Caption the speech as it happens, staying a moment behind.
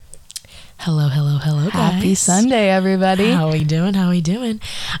Hello, guys. Happy Sunday, everybody. How we doing?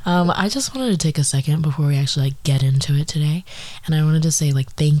 I just wanted to take a second before we actually get into it today, and I wanted to say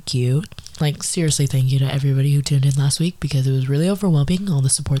thank you, seriously thank you to everybody who tuned in last week, because it was really overwhelming, all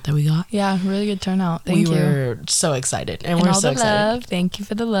the support that we got. Yeah, really good turnout. Thank you. We were so excited, and we're all so the excited. love. Thank you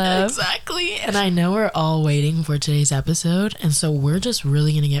for the love. Exactly. And I know we're all waiting for today's episode, and so we're just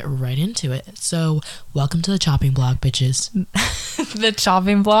really gonna get right into it. So welcome to the chopping block, bitches. The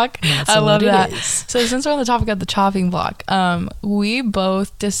chopping block. I love that. So since we're on the topic of the chopping block, we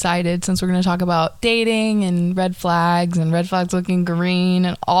both decided, since we're going to talk about dating and red flags looking green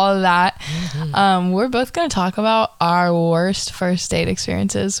and all of that, we're both going to talk about our worst first date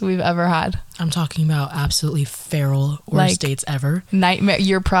experiences we've ever had. I'm talking about absolutely feral worst dates ever. Nightmare.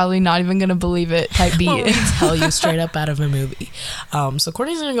 You're probably not even going to believe it type beat. Well, we tell you straight up out of a movie. So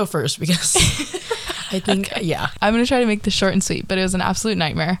Courtney's going to go first because I think, yeah. I'm going to try to make this short and sweet, but it was an absolute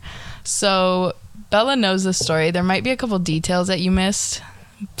nightmare. So Bella knows this story. There might be a couple details that you missed.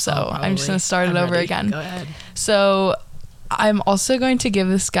 So I'm just going to start it over again. Go ahead. So I'm also going to give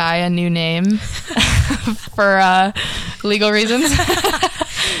this guy a new name for legal reasons.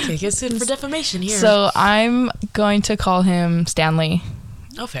 Take us in for defamation here. So I'm going to call him Stanley.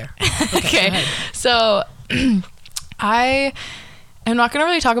 Oh, fair. Okay. So I am not going to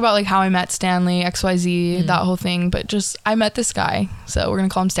really talk about how I met Stanley, XYZ, that whole thing, but just I met this guy. So we're going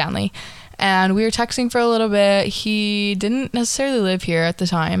to call him Stanley. And we were texting for a little bit. He didn't necessarily live here at the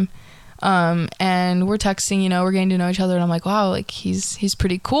time. And we're texting, we're getting to know each other. And I'm like, wow, he's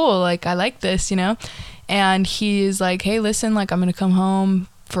pretty cool. I like this, And he's like, hey, listen, I'm going to come home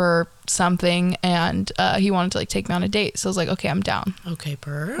for something. And he wanted to take me on a date. So I was like, okay, I'm down. Okay,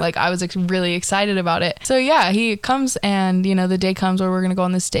 per. I was really excited about it. So yeah, he comes and, the day comes where we're going to go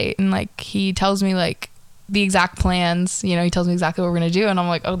on this date. And he tells me the exact plans, he tells me exactly what we're going to do. And I'm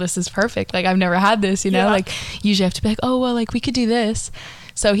like, oh, this is perfect. I've never had this, Usually I have to be like, oh, well, we could do this.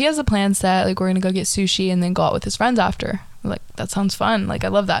 So he has a plan set, we're going to go get sushi and then go out with his friends after. That sounds fun. I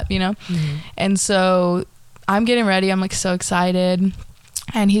love that, And so I'm getting ready. I'm so excited.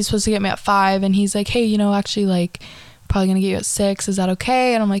 And he's supposed to get me at 5. And he's like, hey, actually, probably going to get you at 6. Is that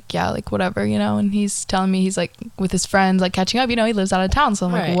okay? And I'm like, yeah, whatever, And he's telling me he's with his friends, catching up. He lives out of town. So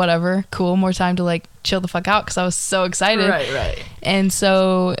I'm like, whatever, cool. More time to chill the fuck out because I was so excited. Right. And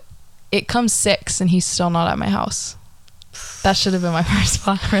so it comes 6 and he's still not at my house. That should have been my first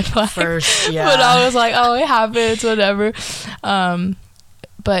red flag. First, yeah. But I was like, oh, it happens, whatever.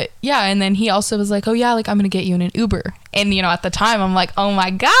 But yeah, and then he also was like, oh yeah, I'm gonna get you in an Uber. And at the time I'm like, oh my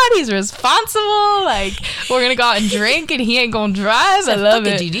god, he's responsible. We're gonna go out and drink and he ain't gonna drive. I love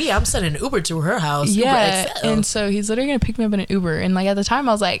it. DD, I'm sending an Uber to her house. Yeah. And so he's literally gonna pick me up in an Uber. And at the time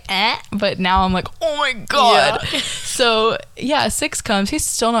I was like, but now I'm like, oh my god. Yeah. So yeah, 6 comes, he's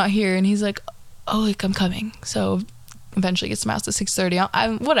still not here, and he's like, oh, I'm coming. So eventually gets to my house at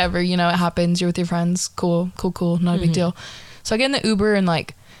 6:30. Whatever, it happens. You're with your friends. Cool. Not a big deal. So I get in the Uber and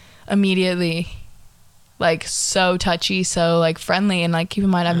immediately so touchy, so friendly, and keep in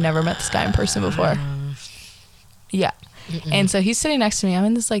mind I've never met this guy in person before. Yeah. And so he's sitting next to me. I'm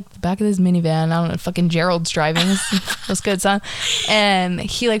in this the back of this minivan. I don't know, fucking Gerald's driving. That's good, son. And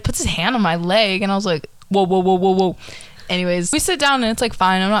he puts his hand on my leg, and I was like, whoa. Anyways, we sit down and it's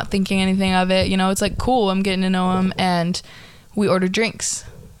fine. I'm not thinking anything of it. It's cool. I'm getting to know him, and we order drinks.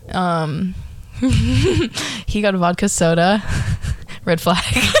 He got a vodka soda. Red flag.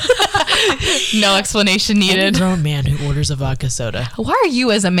 No explanation needed. Any grown man who orders a vodka soda. Why are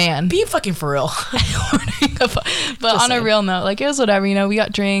you as a man? Be fucking for real. But on a real note, it was whatever, we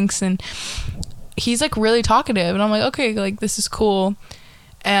got drinks, and he's really talkative, and I'm like, okay, this is cool.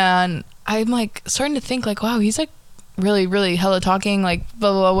 And I'm starting to think wow, he's really, really hella talking, blah,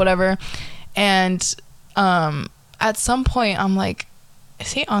 blah, blah, whatever. And at some point I'm like,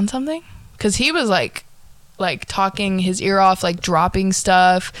 is he on something? Because he was talking his ear off, dropping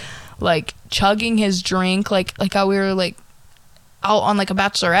stuff, chugging his drink, how we were out on a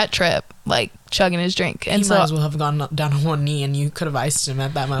bachelorette trip, chugging his drink. And he might as well have gone down on one knee, and you could have iced him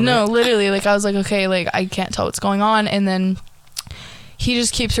at that moment. No, literally, I was like, okay, I can't tell what's going on. And then he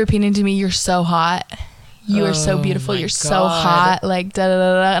just keeps repeating to me, you're so hot, you are so beautiful, you're so hot, da da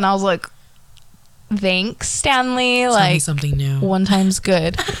da. And I was like, thanks, Stanley. Tell me something new. One time's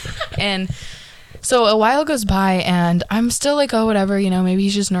good. And so a while goes by, and I'm still oh, whatever, maybe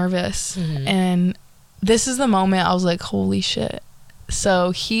he's just nervous. And this is the moment I was like, holy shit.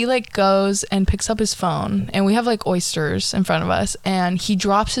 So he goes and picks up his phone, and we have oysters in front of us, and he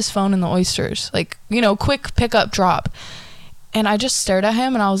drops his phone in the oysters, quick pickup drop. And I just stared at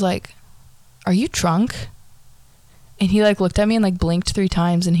him, and I was like, are you drunk? And he looked at me and blinked 3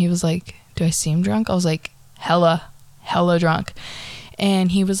 times, and he was like, do I seem drunk? I was like, hella drunk.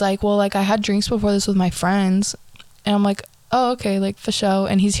 And he was like, well, like I had drinks before this with my friends. And I'm like, oh, okay, like for sure.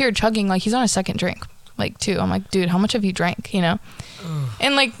 And he's here chugging, like he's on his second drink, like 2. I'm like, dude, how much have you drank, you know?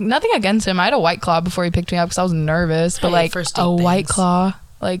 And like nothing against him. I had a White Claw before he picked me up because I was nervous, but like a White Claw,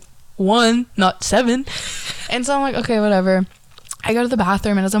 like 1, not 7. And so I'm like, okay, whatever. I go to the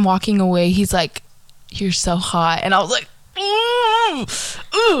bathroom, and as I'm walking away, he's like, you're so hot. And I was like,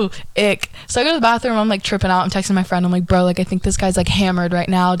 ooh, ick. So I go to the bathroom, I'm like tripping out. I'm texting my friend, I'm like, bro, like I think this guy's like hammered right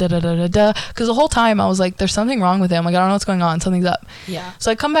now, because the whole time I was like, there's something wrong with him, like I don't know what's going on, something's up. Yeah. So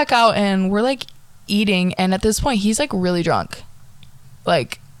I come back out, and we're like eating, and at this point he's like really drunk.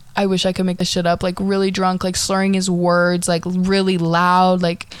 Like, I wish I could make this shit up, like really drunk, like slurring his words, like really loud.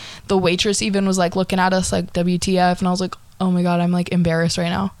 Like the waitress even was like looking at us like WTF, and I was like, oh my god, I'm like embarrassed right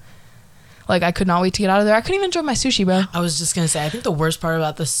now. Like I could not wait to get out of there. I couldn't even enjoy my sushi, bro. I was just gonna say, I think the worst part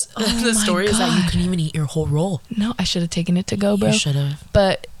about this story is that you couldn't even eat your whole roll. No, I should have taken it to go, bro. You should have.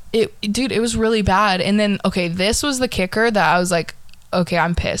 But it was really bad. And then, okay, this was the kicker that I was like, okay,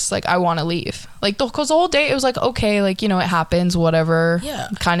 I'm pissed. Like I want to leave. Like because the whole day it was like, okay, like, you know, it happens, whatever. Yeah.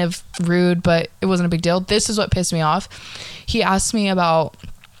 Kind of rude, but it wasn't a big deal. This is what pissed me off. He asked me about,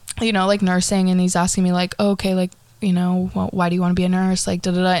 you know, like nursing, and he's asking me like, oh, okay, like, you know, why do you want to be a nurse, like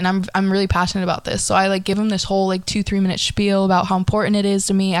and I'm really passionate about this. So I like give him this whole like 2-3 minute spiel about how important it is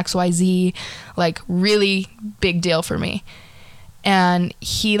to me, XYZ, like really big deal for me. And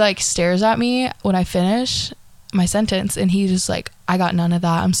he like stares at me when I finish my sentence, and he's just like, I got none of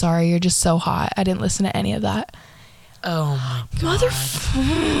that, I'm sorry, you're just so hot, I didn't listen to any of that. Oh my god.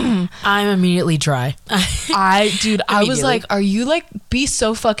 I'm immediately dry. I was like, are you like, be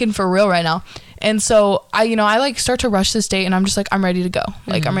so fucking for real right now? And so I like start to rush this date, and I'm just like, I'm ready to go.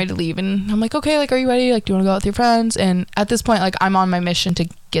 Like, I'm ready to leave. And I'm like, okay, like, are you ready? Like, do you want to go out with your friends? And at this point, like, I'm on my mission to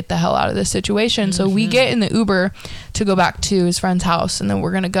get the hell out of this situation. So we get in the Uber to go back to his friend's house, and then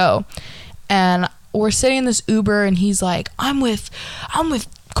we're going to go. And we're sitting in this Uber, and he's like, I'm with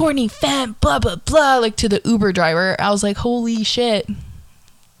Courtney Fent, blah, blah, blah, like to the Uber driver. I was like, holy shit.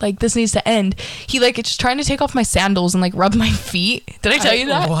 Like, this needs to end. He, like, it's just trying to take off my sandals and, like, rub my feet. Did I tell you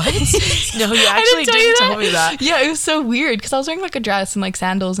that? What? No, you actually didn't tell me that. Yeah, it was so weird because I was wearing, like, a dress and, like,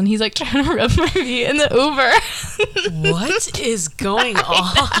 sandals, and he's, like, trying to rub my feet in the Uber. What is going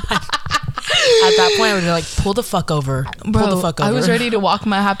on? At that point, I would be like, pull the fuck over. Bro, pull the fuck over. I was ready to walk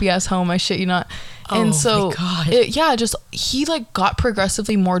my happy ass home. I shit you not. And so, my God. He, like, got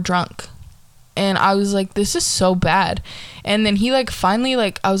progressively more drunk. And I was like, this is so bad. And then he, like, finally,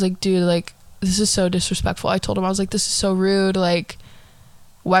 like, I was like, dude, like, this is so disrespectful. I told him, I was like, this is so rude. Like,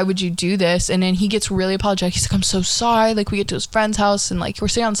 why would you do this? And then he gets really apologetic. He's like, I'm so sorry. Like, we get to his friend's house, and, like, we're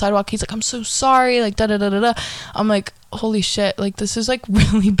sitting on the sidewalk. He's like, I'm so sorry. Like, da-da-da-da-da. I'm like, holy shit. Like, this is, like,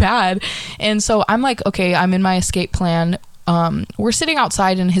 really bad. And so I'm like, okay, I'm in my escape plan. We're sitting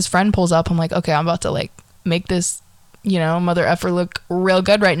outside, and his friend pulls up. I'm like, okay, I'm about to, like, make this, you know, mother effer look real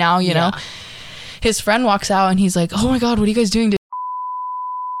good right now, you know? His friend walks out, and he's like, oh my god, what are you guys doing to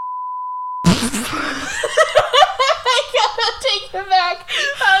I gotta take him back.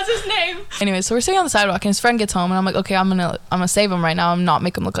 That was his name. Anyway, so we're sitting on the sidewalk, and his friend gets home, and I'm like, okay, I'm gonna save him right now. I'm not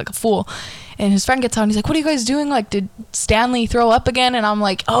make him look like a fool. And his friend gets out, and he's like, what are you guys doing? Like, did Stanley throw up again? And I'm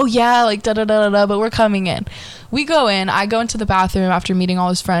like, oh yeah, like da-da-da-da-da, but we're coming in. We go in. I go into the bathroom after meeting all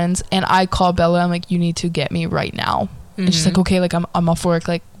his friends, and I call Bella. I'm like, you need to get me right now. And she's like, okay, like I'm off work.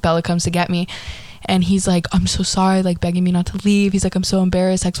 Like, Bella comes to get me. And he's like, I'm so sorry, like begging me not to leave. He's like, I'm so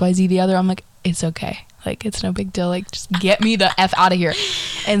embarrassed, XYZ the other. I'm like, it's okay. Like, it's no big deal. Like, just get me the F out of here.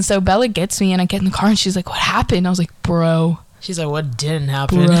 And so Bella gets me, and I get in the car, and she's like, what happened? I was like, bro. She's like, what didn't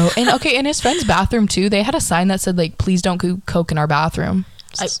happen? Bro. And okay, in his friend's bathroom too, they had a sign that said, like, please don't do coke in our bathroom.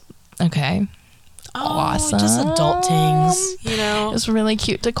 Okay. Awesome. Just adult things, you know. It's really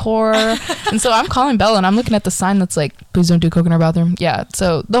cute decor. And so I'm calling Bella, and I'm looking at the sign that's like, please don't do coke in our bathroom. Yeah.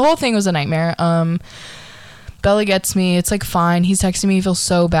 So the whole thing was a nightmare. Bella gets me. It's like fine. He's texting me. He feels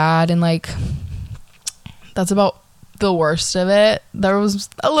so bad. And like, that's about the worst of it. There was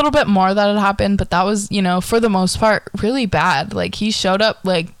a little bit more that had happened, but that was, you know, for the most part, really bad. Like, he showed up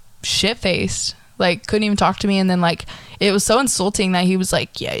like shit-faced. Like, couldn't even talk to me. And then like, it was so insulting that he was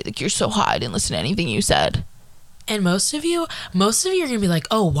like, yeah, like, you're so hot, I didn't listen to anything you said. And most of you are gonna be like,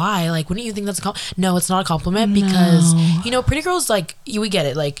 oh, why? Like, wouldn't you think that's a compliment? No, it's not a compliment. Because, you know, pretty girls, like, we get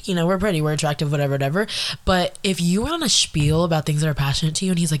it. Like, you know, we're pretty, we're attractive, whatever. But if you went on a spiel about things that are passionate to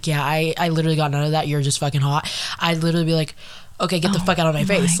you, and he's like, yeah, I literally got none of that, you're just fucking hot, I'd literally be like, okay, get the fuck out of my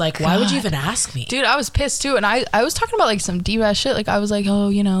face. Like, why would you even ask me? Dude, I was pissed too. And I was talking about like some diva shit. Like, I was like, oh,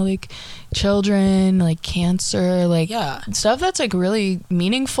 you know, like, children, like cancer, like Yeah. stuff that's like really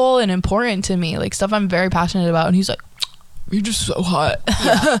meaningful and important to me, like stuff I'm very passionate about. And he's like, you're just so hot.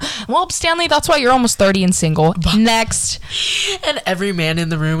 Yeah. Well, Stanley, that's why you're almost 30 and single. Next. And every man in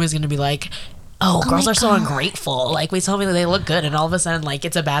the room is gonna be like, oh, girls my are so God. ungrateful. Like, we tell me that they look good, and all of a sudden, like,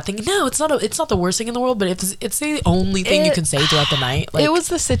 it's a bad thing. No, it's not. It's not the worst thing in the world, but it's the only thing you can say throughout the night. Like, It was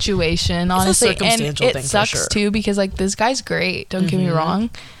the situation, honestly, and circumstantial it thing for sucks sure. too because like this guy's great. Don't get me wrong,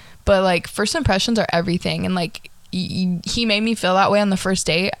 but like first impressions are everything, and like he made me feel that way on the first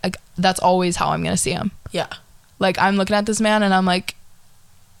date. Like that's always how I'm gonna see him. yeah, Like I'm looking at this man and I'm like,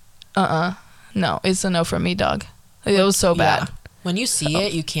 no, it's a no from me, dog. Like, it was so bad. yeah. When you see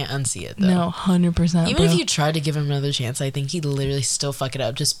it, you can't unsee it. Though. No, 100%. Even if you tried to give him another chance, I think he'd literally still fuck it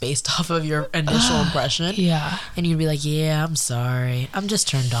up just based off of your initial impression. yeah. And you'd be like, yeah, I'm sorry. I'm just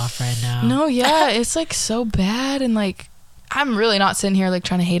turned off right now. No, yeah, it's like so bad, and like I'm really not sitting here like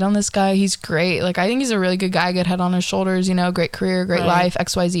trying to hate on this guy. He's great. Like I think he's a really good guy, good head on his shoulders, you know, great career, great Right. life,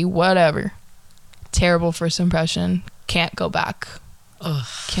 XYZ, whatever. Terrible first impression. Can't go back. Ugh.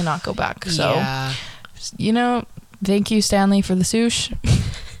 Cannot go back. So, Yeah. you know, thank you, Stanley, for the sush.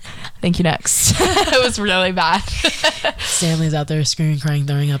 Thank you, next. It was really bad. Stanley's out there screaming, crying,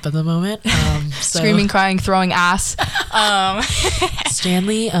 throwing up at the moment. So Screaming, crying, throwing ass.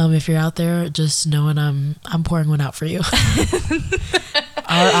 Stanley, if you're out there, just knowing I'm pouring one out for you.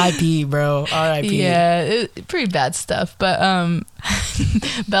 R.I.P. bro. R.I.P. Yeah, pretty bad stuff. But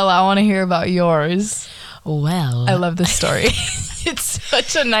Bella, I want to hear about yours. Well, I love this story. It's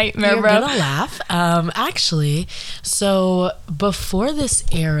such a nightmare, you're bro. gonna laugh. Actually, so before this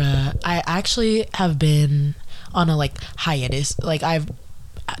era, I actually have been on a like hiatus. Like I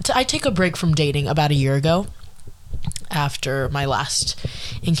take a break from dating about a year ago after my last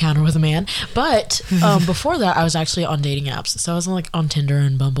encounter with a man. But before that, I was actually on dating apps. So I was on Tinder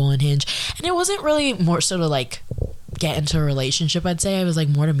and Bumble and Hinge, and it wasn't really more so to like get into a relationship. I'd say I was like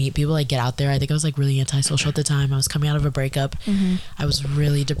more to meet people, like get out there. I think I was like really antisocial at the time. I was coming out of a breakup. I was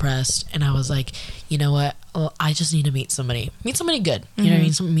really depressed, and I was like, you know what? Well, I just need to meet somebody good. You know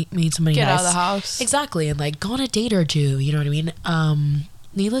what I mean? Meet somebody Get nice. out of the house. Exactly, and like go on a date or two. You know what I mean?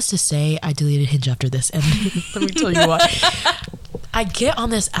 Needless to say, I deleted Hinge after this, and let me tell you what. I get on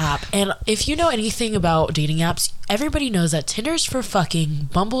this app, and if you know anything about dating apps, everybody knows that Tinder's for fucking,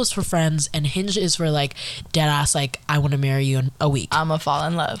 Bumble is for friends, and Hinge is for like dead ass, like I want to marry you in a week. I'ma fall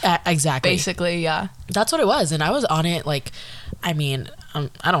in love. Exactly. Basically, yeah. That's what it was, and I was on it like, I mean,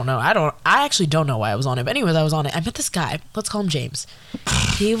 I don't know. I actually don't know why I was on it, but anyways, I was on it. I met this guy. Let's call him James.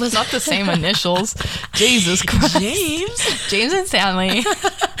 He was Not the same initials. Jesus Christ. James and Stanley.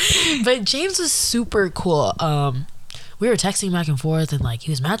 But James was super cool. We were texting back and forth, and like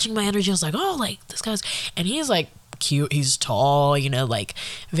he was matching my energy. I was like, oh, like this guy's, and he's like cute. He's tall, you know, like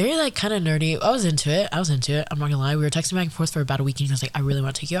very like kind of nerdy. I was into it. I'm not gonna lie. We were texting back and forth for about a week, and he was like, I really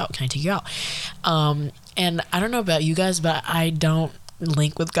want to take you out. Can I take you out? And I don't know about you guys, but I don't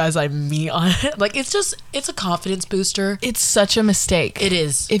link with guys I meet on like it's a confidence booster. It's such a mistake. It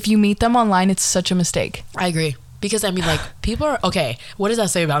is. If you meet them online, it's such a mistake. I agree. Because I mean, like, people are okay. What does that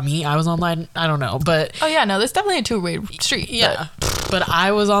say about me? I was online. I don't know, but Oh yeah, no, there's definitely a two-way street. yeah. But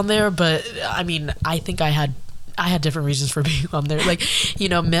I was on there. But I mean, I think I had different reasons for being on there. Like, you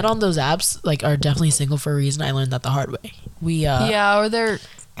know, men on those apps like are definitely single for a reason. I learned that the hard way. Yeah, or they're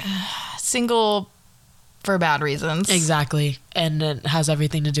single for bad reasons. Exactly, and it has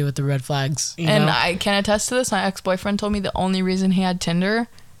everything to do with the red flags. You And know? I can attest to this. My ex-boyfriend told me the only reason he had Tinder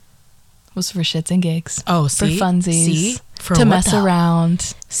was for shits and gigs. Oh, for see? funsies. See? For to what mess the hell?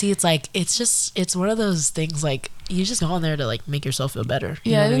 around. See, it's like it's one of those things like you just go on there to like make yourself feel better.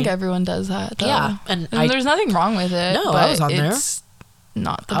 You know Yeah, I what think mean? everyone does that. Though. Yeah, and there's nothing wrong with it. No, I but was on there. it's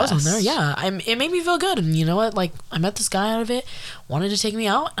not the I was best. on there, yeah. It made me feel good, and you know what? Like, I met this guy out of it, wanted to take me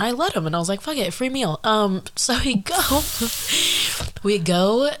out, and I let him, and I was like, "Fuck it, free meal." So we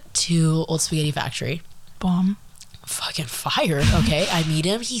go to Old Spaghetti Factory. Bomb. Fucking fire. Okay, I meet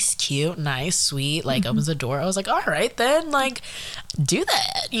him. He's cute, nice, sweet. Like, opens the door. I was like, all right, then, like, do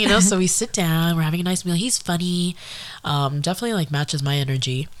that. You know. So we sit down. We're having a nice meal. He's funny. Definitely like matches my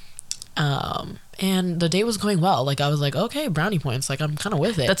energy. And the date was going well. Like I was like, okay, brownie points. Like I'm kind of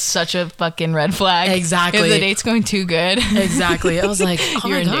with it. That's such a fucking red flag. Exactly. If the date's going too good. Exactly. I was like, oh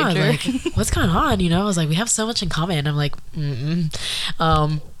You're my in god, danger. like what's going on? You know, I was like, we have so much in common. I'm like,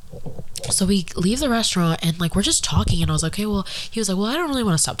 so we leave the restaurant and like we're just talking, and I was like, okay, well, he was like, well, I don't really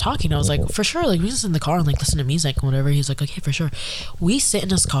want to stop talking. I was like, for sure, like we just sit in the car and like listen to music and whatever. He's like, okay, for sure. We sit in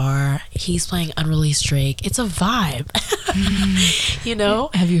his car. He's playing Unreleased Drake. It's a vibe, you know.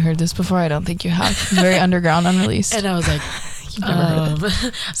 Have you heard this before? I don't think you have. Very underground, unreleased. And I was like, I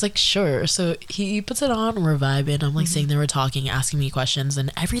was like, sure. So he puts it on, we're vibing. I'm like sitting there, we're talking, asking me questions,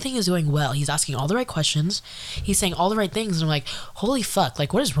 and everything is going well. He's asking all the right questions. He's saying all the right things. And I'm like, holy fuck,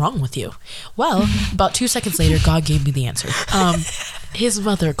 like, what is wrong with you? Well, about 2 seconds later, God gave me the answer. His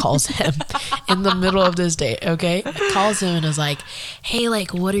mother calls him in the middle of this day, okay? Calls him and is like, hey,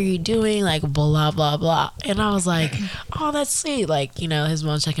 like, what are you doing? Like, blah, blah, blah. And I was like, oh, that's sweet. Like, you know, his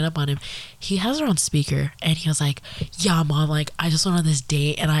mom's checking up on him. He has her on speaker and he was like, yeah, mom, like, I just went on this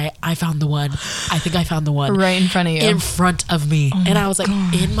date and I found the one. I think I found the one. Right in front of you. In front of me. Oh and I was like,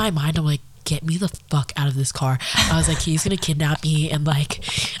 God. in my mind, I'm like, get me the fuck out of this car. I was like, he's going to kidnap me and, like,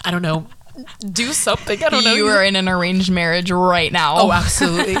 I don't know, do something. I don't know. You are in an arranged marriage right now. Oh,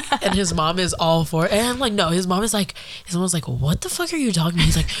 absolutely. And his mom is all for it. And I'm like, no, his mom was like, what the fuck are you talking about?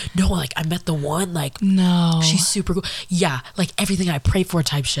 He's like, no, like, I met the one, like, No. she's super cool. Yeah, like everything I prayed for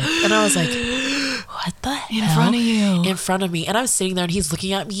type shit. And I was like, what the hell? In front of you. In front of me. And I'm sitting there and he's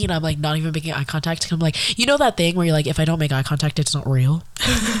looking at me and I'm like not even making eye contact. And I'm like, you know that thing where you're like, if I don't make eye contact, it's not real?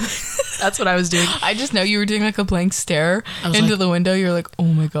 That's what I was doing. I just know you were doing like a blank stare into like- the window. You're like, oh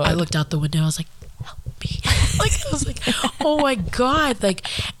my God. I looked out the window. I was like, help me. Like, I was like, oh my God. Like,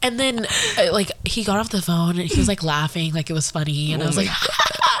 and then like he got off the phone and he was like laughing like it was funny. And I was like,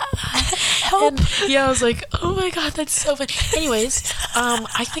 help. And, yeah, I was like, oh my God, that's so funny. Anyways,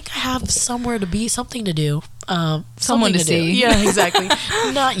 I think I have somewhere to be, something to do. Someone Something to do. see. Yeah, exactly.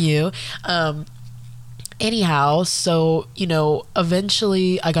 Not you. Anyhow, so, you know,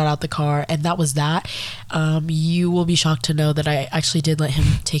 eventually I got out the car and that was that. You will be shocked to know that I actually did let him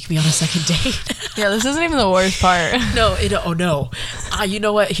take me on a second date. Yeah, this isn't even the worst part. No, oh no. You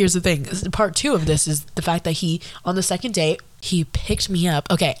know what? Here's the thing. Part 2 of this is the fact that he, on the second date, he picked me up.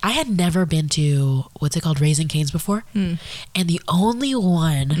 Okay, I had never been to, what's it called, Raising Cane's before. And the only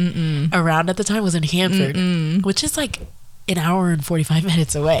one around at the time was in Hanford, which is like an hour and 45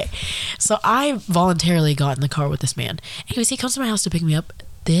 minutes away. So I voluntarily got in the car with this man. Anyways, he comes to my house to pick me up.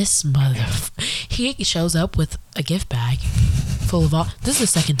 This he shows up with a gift bag full of all, this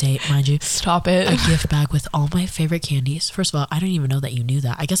is the second date, mind you. Stop it. A gift bag with all my favorite candies. First of all, I don't even know that you knew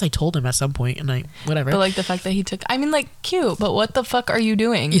that. I guess I told him at some point and whatever. But like the fact that he took, I mean, like, cute, but what the fuck are you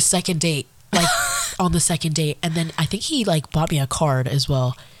doing? Your second date, like on the second date. And then I think he like bought me a card as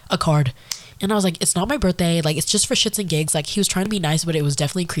well. A card. And I was like, it's not my birthday. Like, it's just for shits and gigs. Like, he was trying to be nice, but it was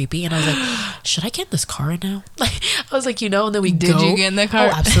definitely creepy. And I was like, should I get in this car right now? Like, I was like, you know, and then we Did go. you get in the car?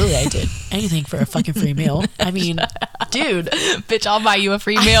 Oh, absolutely, I did. Anything for a fucking free meal. I mean, dude. Bitch, I'll buy you a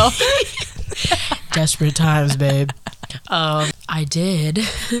free meal. Desperate times, babe. I did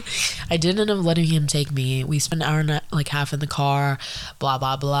end up letting him take me. We spent an hour and like half in the car, blah,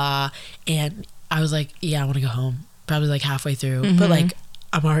 blah, blah. And I was like, yeah, I want to go home. Probably like halfway through. But like,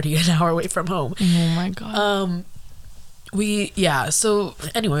 I'm already an hour away from home. Oh my God. So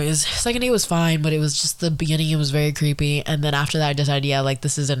anyways, second date was fine, but it was just the beginning, it was very creepy. And then after that I decided, yeah, like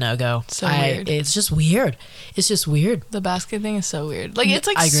this is a no-go. So weird. It's just weird. It's just weird. The basket thing is so weird. Like, it's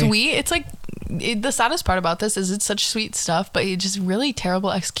like I agree. sweet. It's like, the saddest part about this is it's such sweet stuff, but it's just really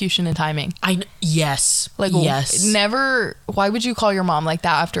terrible execution and timing. Yes. Like, yes. never, why would you call your mom like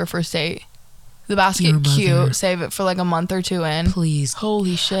that after a first date? The Your basket, mother. cute, save it for like a month or two in. Please.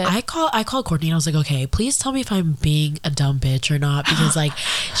 Holy shit. I called Courtney and I was like, okay, please tell me if I'm being a dumb bitch or not, because like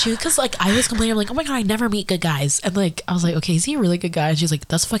because like I was complaining, I'm like, oh my God, I never meet good guys, and like I was like, okay, is he a really good guy? And she's like,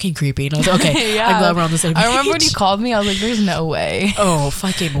 that's fucking creepy. And I was like, okay, Yeah. I'm glad we're on the same page. I remember when you called me, I was like, there's no way. Oh,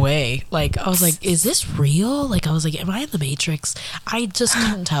 fucking way. Like, I was like, is this real? Like, I was like, am I in the Matrix? I just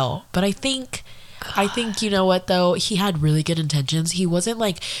couldn't tell. But I think, you know what, though? He had really good intentions. He wasn't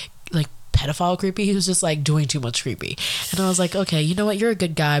like pedophile creepy. He was just like doing too much creepy. And I was like, okay, you know what? You're a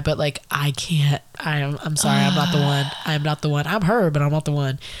good guy, but like, I can't. I'm sorry. I'm not the one. I'm not the one. I'm her, but I'm not the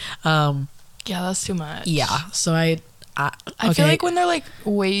one. Yeah, that's too much. Yeah. So I feel like when they're like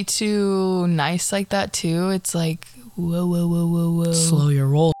way too nice like that too, it's like, whoa. slow your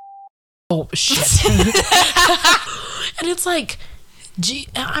roll. Oh shit. And it's like, gee,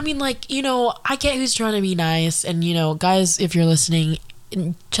 I mean, like, you know, I get who's trying to be nice, and you know, guys, if you're listening,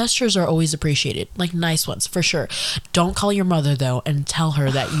 gestures are always appreciated, like nice ones for sure. Don't call your mother though and tell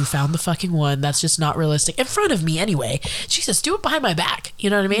her that you found the fucking one. That's just not realistic in front of me anyway. Jesus, do it behind my back, you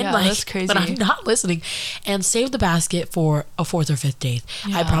know what I mean? Yeah, like, that's crazy. but I'm not listening. And save the basket for a 4th or 5th date. I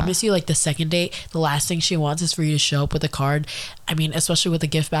Yeah. promise you, like the second date, the last thing she wants is for you to show up with a card. I mean, especially with a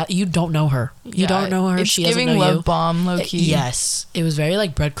gift basket, you don't know her. You don't know her. It's She doesn't giving know love you. bomb, low key. Yes, it was very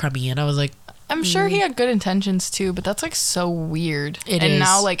like breadcrumby, and I was like, I'm sure he had good intentions too, but that's like so weird. It is.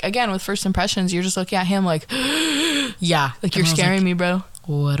 Now, like, again, with first impressions, you're just looking at him like, yeah, like you're And I was scaring like, me, bro.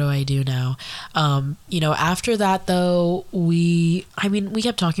 what do I do now? After that though, we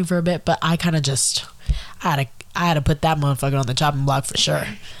kept talking for a bit, but I kind of just, I had to put that motherfucker on the chopping block for sure.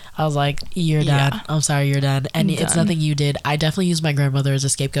 I was like, you're done. Yeah. I'm sorry, you're done. And I'm it's done. nothing you did. I definitely used my grandmother as a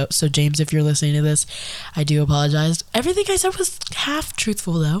scapegoat. So James, if you're listening to this, I do apologize. Everything I said was half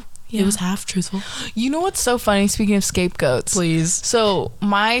truthful though. Yeah. It was half truthful. You know what's so funny? Speaking of scapegoats, Please. so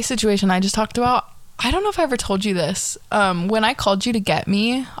my situation I just talked about, I don't know if I ever told you this. When I called you to get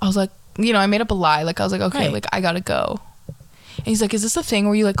me, I was like, I made up a lie. Like I was like, okay, Right. like I gotta go. And he's like, is this the thing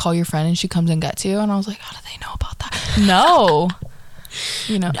where you like call your friend and she comes and gets you? And I was like, how do they know about that? No.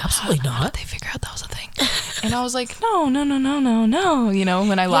 Absolutely how not. did they figure out that was a thing? And I was like, no.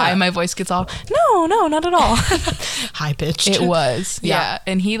 When I lie, Yeah. my voice gets all, no, not at all. High pitched. It was. Yeah. Yeah.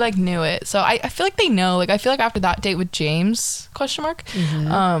 And he like knew it. So I feel like they know. Like I feel like after that date with James, ?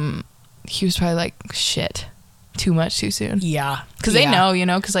 He was probably like, shit, too much too soon. Yeah. Because they know,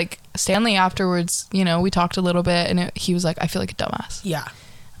 because like Stanley afterwards, we talked a little bit and he was like, I feel like a dumbass. Yeah.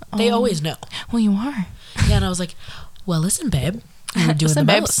 They always know. Well, you are. Yeah, and I was like, well, listen, babe. You were doing Listen,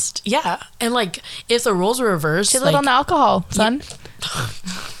 the babe. most. Yeah. And like, if the roles were reversed, Chill like, it on the alcohol, son.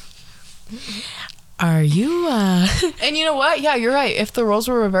 are you, And you know what? Yeah, you're right. If the roles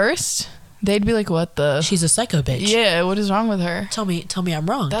were reversed, they'd be like, what the? she's a psycho bitch. Yeah, what is wrong with her? Tell me I'm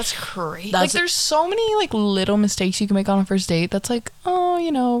wrong. That's crazy. That's- like, there's so many like little mistakes you can make on a first date. That's like, throw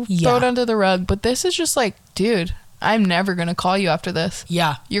Yeah. it under the rug. But this is just like, dude, I'm never gonna call you after this.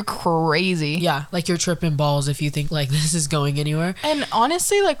 Yeah. You're crazy. Yeah. Like you're tripping balls if you think like this is going anywhere. And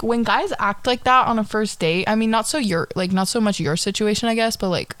honestly, like when guys act like that on a first date, I mean, not so much your situation, I guess, but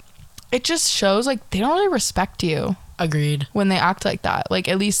like, it just shows like they don't really respect you Agreed. when they act like that. Like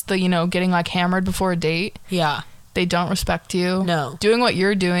at least the getting like hammered before a date. Yeah. They don't respect you. No. Doing what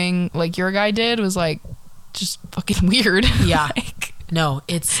you're doing, like your guy did, was like just fucking weird. Yeah. Like, No,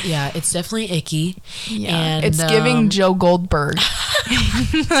 it's definitely icky. yeah. And, It's giving Joe Goldberg.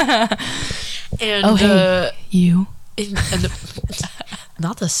 And Oh, hey, you.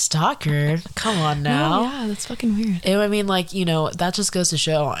 not the stalker. Come on now. No, yeah, that's fucking weird. I mean, like, that just goes to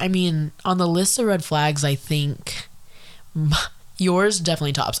show. I mean, on the list of red flags, I think yours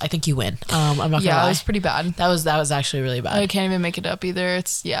definitely tops. I think you win. I'm not gonna Yeah, lie. it was pretty bad. That was actually really bad. I can't even make it up either.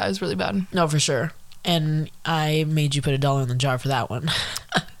 It was really bad. No, for sure. And I made you put $1 in the jar for that one.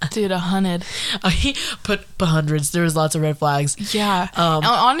 Dude, 100. I put hundreds. There was lots of red flags. Yeah. And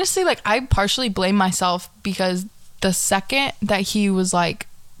honestly, like, I partially blame myself because the second that he was, like,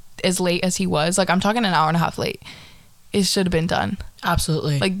 as late as he was, like, I'm talking an hour and a half late, it should have been done.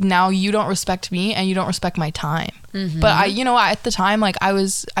 Absolutely. Like, now you don't respect me and you don't respect my time. Mhm. But at the time, like, I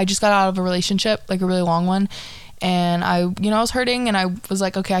just got out of a relationship, like, a really long one. And I was hurting and I was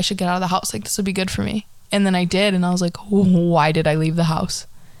like, okay, I should get out of the house. Like, this would be good for me. And then I did. And I was like, why did I leave the house?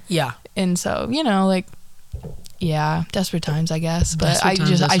 Yeah. And so, like, yeah, desperate times, I guess. But Desperate times,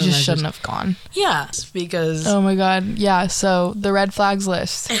 I desperate just measures. shouldn't have gone. Yes, because Oh my God. Yeah. So the red flags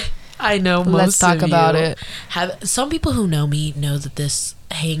list. I know most Let's talk of about you it. Have some people who know me know that this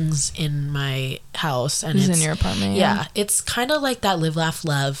hangs in my house and This is it's in your apartment. yeah, it's kind of like that live laugh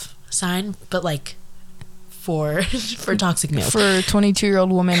love sign, but like for toxic males. For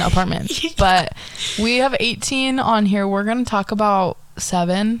 22-year-old woman apartment. But we have 18 on here. We're going to talk about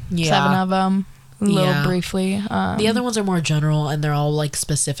 7 of them a little Yeah. briefly. The other ones are more general and they're all like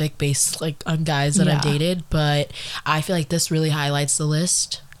specific based like on guys that I've Yeah. dated, but I feel like this really highlights the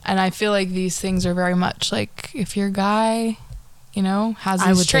list. And I feel like these things are very much like if your guy, has I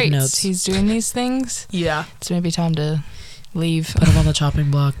these would take traits, notes. he's doing these things, Yeah. it's maybe time to leave. Put them on the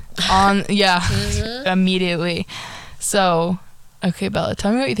chopping block. Immediately. So, okay, Bella,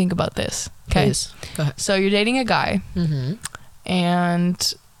 tell me what you think about this. Okay. Please. Go ahead. So you're dating a guy Mm-hmm.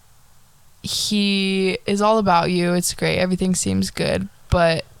 and he is all about you. It's great. Everything seems good,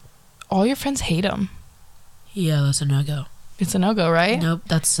 but all your friends hate him. Yeah, that's a no-go. It's a no-go, right? Nope,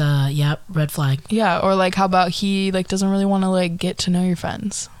 that's red flag. Yeah, or like how about he like doesn't really want to like get to know your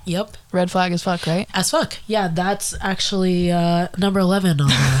friends? Yep. Red flag as fuck, right? As fuck. Yeah, that's actually number 11 on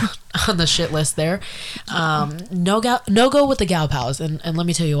the on the shit list there. No go with the gal pals, and let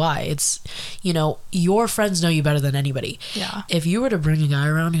me tell you why. It's your friends know you better than anybody. Yeah. If you were to bring a guy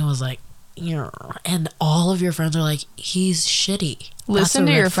around who was like, and all of your friends are like, he's shitty. Listen That's a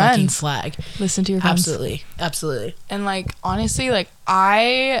to your red fucking friends. flag. Listen to your friends. Absolutely. And like honestly, like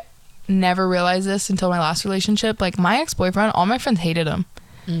I never realized this until my last relationship. Like my ex-boyfriend, all my friends hated him.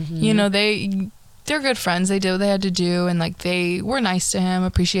 Mm-hmm. They're good friends. They did what they had to do, and like they were nice to him,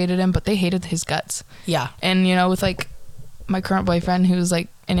 appreciated him, but they hated his guts. Yeah. And with like my current boyfriend, who's like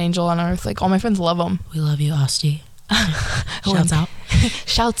an angel on earth, like all my friends love him. We love you, Asti. Shouts out.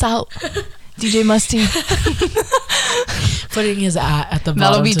 Shouts out. DJ Musty. Putting his at the bottom.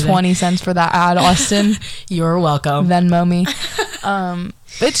 That'll be today. 20 cents for that ad, Austin. You're welcome. Venmo me.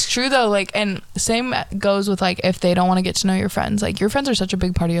 It's true though, like, and same goes with like if they don't want to get to know your friends. Like, your friends are such a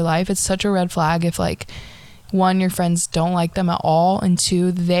big part of your life. It's such a red flag if, like, one, your friends don't like them at all, and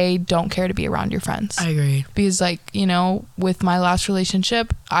two, they don't care to be around your friends. I agree. Because, like, you know, with my last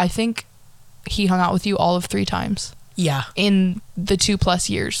relationship, I think he hung out with you all of 3 times Yeah. in the 2+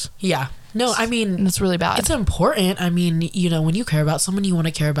 years. Yeah. No, I mean, And that's really bad. it's important. I mean, you know, when you care about someone, you want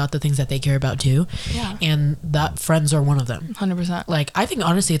to care about the things that they care about too. Yeah. And that friends are one of them. 100%. Like, I think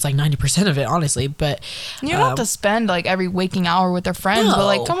honestly, it's like 90% of it, honestly. But You don't have to spend like every waking hour with their friends, but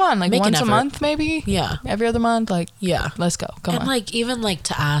like, No. come on, like Make an once a effort. month, maybe yeah. every other month, like, Yeah. let's go. Come And on. like, even like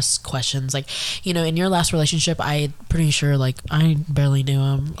to ask questions, like, you know, in your last relationship, I pretty sure like I barely knew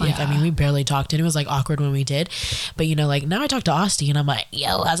him. Like, I Yeah. mean, we barely talked, and it was like awkward when we did. But you know, like now I talk to Austin, and I'm like,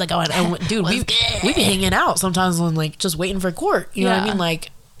 yo, how's it going? And dude, we be hanging out sometimes when like just waiting for court. You know what I Yeah. mean? Like,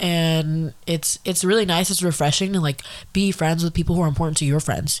 and it's really nice. It's refreshing to like be friends with people who are important to your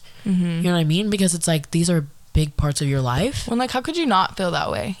friends. Mm-hmm. You know what I mean? Because it's like these are big parts of your life. Well, like, how could you not feel that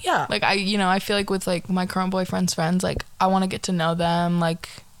way? Yeah. Like, I feel like with like my current boyfriend's friends, like, I want to get to know them, like,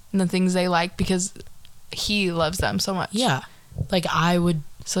 and the things they like, because he loves them so much. Yeah. Like I would.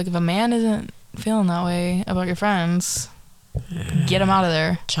 So like, if a man isn't feeling that way about your friends, get him out of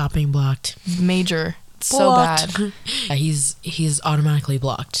there. Chopping blocked. Major. It's so Blocked. bad. Yeah, he's automatically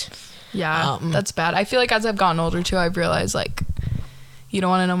blocked. Yeah, that's bad. I feel like as I've gotten older too, I've realized, like, you don't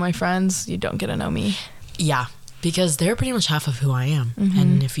want to know my friends, you don't get to know me. Yeah, because they're pretty much half of who I am. Mm-hmm.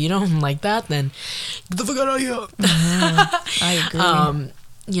 And if you don't like that, then get the fuck out of here. I agree.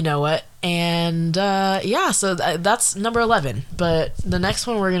 You know what? And yeah, so that's number 11. But the next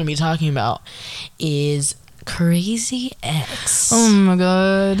one we're going to be talking about is Crazy Ex. Oh my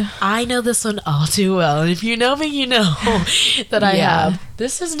god. I know this one all too well. And if you know me, you know that I Yeah. have.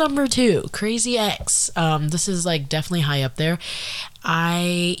 This is number 2, Crazy Ex. This is like definitely high up there.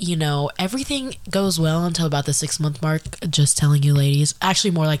 You know, everything goes well until about the 6-month mark. Just telling you, ladies.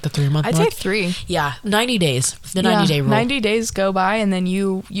 Actually, more like the 3-month I'd mark. say 3. Yeah, 90 days. The 90-day rule. 90 days go by, and then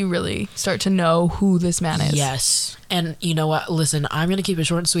you really start to know who this man is. Yes. And you know what? Listen, I'm going to keep it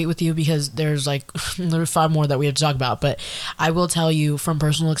short and sweet with you because there's like, there's 5 more that we have to talk about. But I will tell you from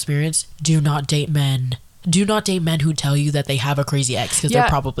personal experience, do not date men. Do not date men who tell you that they have a crazy ex because Yeah. they're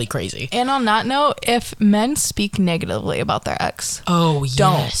probably crazy. And on that note, if men speak negatively about their ex, Oh,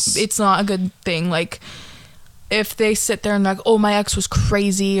 don't. yes. It's not a good thing. Like, if they sit there and like, oh, my ex was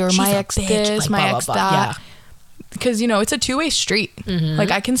crazy, or She's my a ex bitch, this, like, my blah, blah, ex blah. that. Yeah. Because, you know, it's a 2-way street. Like,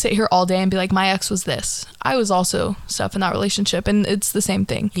 I can sit here all day and be like, my ex was this. I was also stuff in that relationship, and it's the same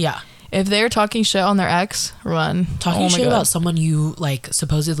thing. Yeah. If they're talking shit on their ex, run. Talking Oh my shit God. about someone you like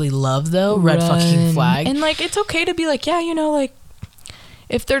supposedly love though, red fucking Run. flag. And like, it's okay to be like, yeah, you know, like,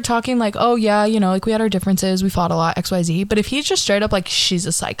 if they're talking like, oh yeah, you know, like, we had our differences, we fought a lot, XYZ. But if he's just straight up like, she's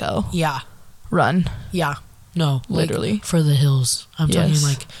a psycho, Yeah. run. Yeah. No. like, Literally. for the hills. I'm talking Yes.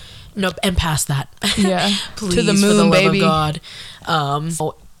 like nope, and past that. Yeah. Please, To the for the moon, love baby. of God.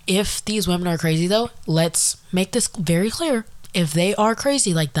 If these women are crazy though, let's make this very clear. If they are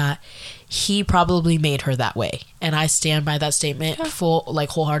crazy like that, he probably made her that way, and I stand by that statement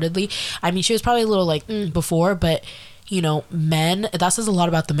wholeheartedly. I mean, she was probably a little like before, but you know, men, that says a lot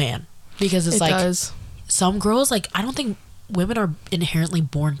about the man, because it's It like does. some girls, like, I don't think women are inherently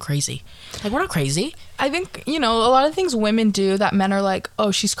born crazy. Like, we're not crazy. I think, you know, a lot of things women do that men are like,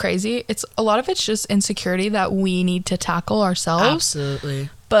 oh, she's crazy. A lot of it's just insecurity that we need to tackle ourselves. Absolutely.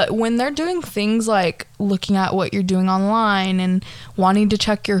 But when they're doing things like looking at what you're doing online and wanting to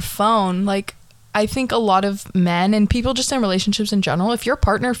check your phone, like, I think a lot of men and people just in relationships in general, if your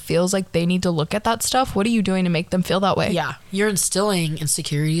partner feels like they need to look at that stuff, what are you doing to make them feel that way? Yeah, you're instilling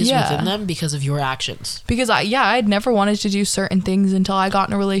insecurities Yeah. within them because of your actions. Because I'd never wanted to do certain things until I got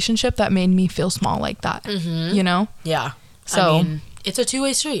in a relationship that made me feel small like that. You know? Yeah. So- I mean, it's a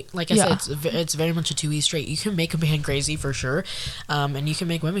two-way street. Like I Yeah. said, it's very much a two-way street. You can make a man crazy for sure, and you can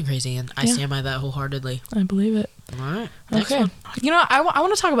make women crazy, and I Yeah. stand by that wholeheartedly. I believe it. All right. Next Okay. one. You know, I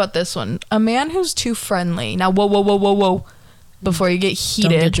want to talk about this one. A man who's too friendly. Now, whoa. Before you get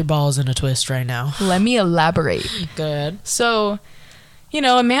Don't heated, get your balls in a twist right now. let me elaborate. Good. So, you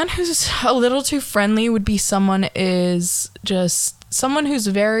know, a man who's a little too friendly would be someone who's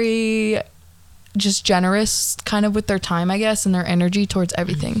very just generous kind of with their time, I guess, and their energy towards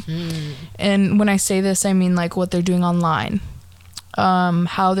everything. And when I say this, I mean like what they're doing online,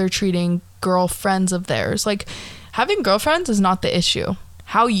 how they're treating girlfriends of theirs. Like, having girlfriends is not the issue.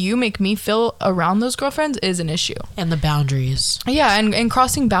 how you make me feel around those girlfriends is an issue. And the boundaries. Yeah, and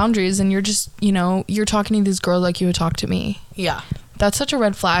crossing boundaries, and you're just, you know, you're talking to these girls like you would talk to me. Yeah. That's such a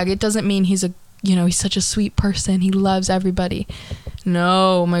red flag. It doesn't mean he's he's such a sweet person. He loves everybody.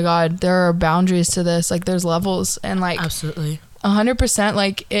 No, oh my God, there are boundaries to this. Like, there's levels, and like, absolutely, 100%.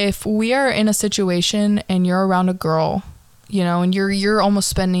 Like, if we are in a situation and you're around a girl, you know, and you're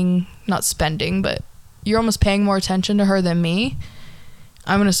almost not spending, but you're almost paying more attention to her than me,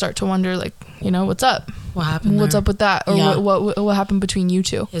 I'm gonna start to wonder, like, you know, what's up? What happened? What's up with that? Or yeah. what happened between you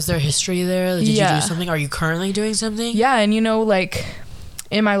two? Is there history there? Did you do something? Are you currently doing something? Yeah, and you know, like,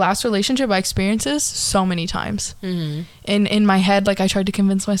 in my last relationship, I experienced this so many times. Mm-hmm. In my head, like, I tried to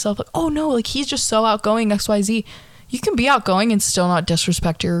convince myself, like, oh no, like, he's just so outgoing, XYZ. You can be outgoing and still not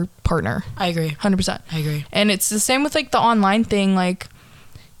disrespect your partner. I agree. 100%. I agree. And it's the same with, like, the online thing. Like,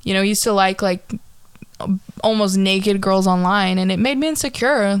 you know, I used to like almost naked girls online, and it made me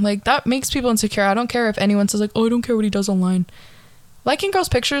insecure. Like, that makes people insecure. I don't care if anyone says, like, oh, I don't care what he does online. Liking girls'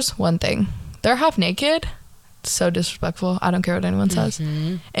 pictures, one thing. They're half naked. So disrespectful. I don't care what anyone says.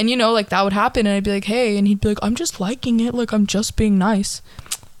 Mm-hmm. And, you know, like, that would happen, and I'd be like, hey, and he'd be like, I'm just liking it, like, I'm just being nice.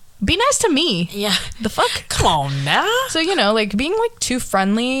 Be nice to me. Yeah. The fuck? Come on now. So, you know, like, being, like, too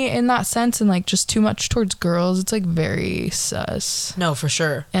friendly in that sense, and, like, just too much towards girls, it's, like, very sus. No, for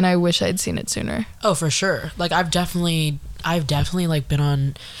sure. And I wish I'd seen it sooner. Oh, for sure. Like, I've definitely like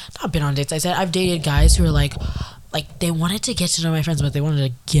not been on dates. I said I've dated guys who are like they wanted to get to know my friends, but they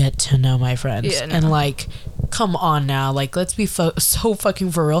wanted to get to know my friends. Yeah, no. And like, come on now, like, let's be so fucking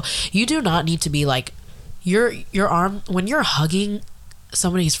for real. You do not need to be like, your arm when you're hugging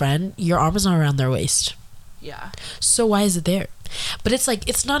somebody's friend, your arm is not around their waist. Yeah. So why is it there? But it's like,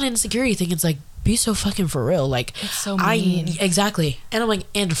 it's not an insecurity thing. It's like, be so fucking for real. Like, it's so mean. Exactly. And I'm like,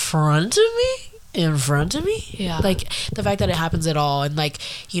 in front of me. Yeah. Like, the fact that it happens at all, and like,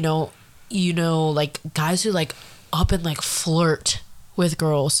 you know, like, guys who like up and like flirt with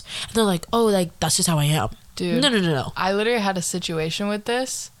girls, and they're like, oh, like, that's just how I am. Dude. No. I literally had a situation with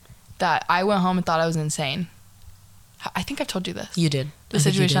this that I went home and thought I was insane. I think I've told you this. You did. The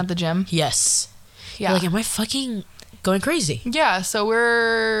situation at the gym. Yes. Yeah. You're like, am I fucking going crazy? Yeah. So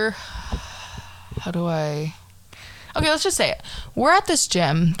okay, let's just say it. We're at this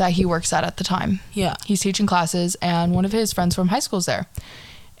gym that he works at the time. Yeah. He's teaching classes, and one of his friends from high school's there.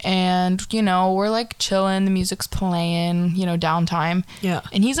 And, you know, we're like chilling, the music's playing, you know, downtime. Yeah.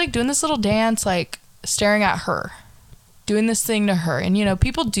 And he's like doing this little dance, like staring at her, doing this thing to her. And, you know,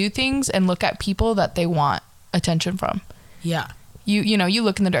 people do things and look at people that they want attention from. Yeah. You know, you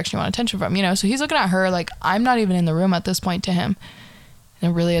look in the direction you want attention from, you know. So he's looking at her like, I'm not even in the room at this point to him.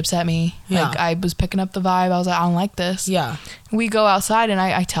 And it really upset me. Yeah. Like, I was picking up the vibe. I was like, I don't like this. Yeah. We go outside, and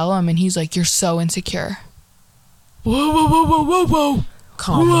I tell him, and he's like, you're so insecure. Whoa.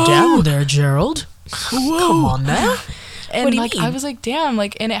 Calm down there, Gerald. Whoa. Come on now. And what do you like, mean? I was like, damn,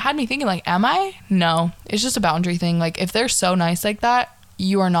 like, and it had me thinking, like, am I? No. It's just a boundary thing. Like, if they're so nice like that,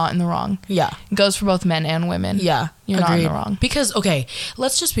 you are not in the wrong. Yeah. It goes for both men and women. Yeah. You're not in the wrong. Because, okay,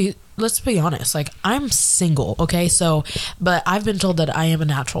 let's be honest. Like, I'm single, okay? So, but I've been told that I am a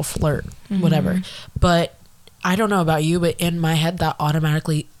natural flirt, whatever. But I don't know about you, but in my head, that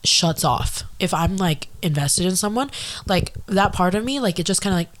automatically shuts off. If I'm, like, invested in someone, like, that part of me, like, it just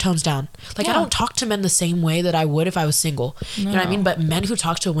kind of, like, tones down. Like, I don't talk to men the same way that I would if I was single. No. You know what I mean? But men who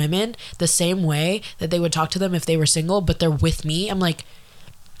talk to women the same way that they would talk to them if they were single, but they're with me, I'm like,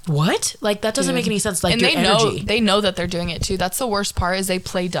 what? Like, that doesn't make any sense. Like, and your energy. They know that they're doing it too. That's the worst part, is they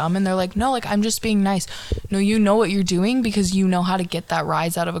play dumb and they're like, no, like, I'm just being nice. No, you know what you're doing, because you know how to get that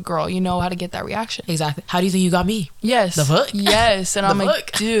rise out of a girl. You know how to get that reaction. Exactly. How do you think you got me? Yes. The fuck? Yes. And I'm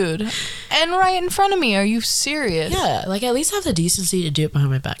like, dude. And right in front of me. Are you serious? Yeah. Like, at least have the decency to do it behind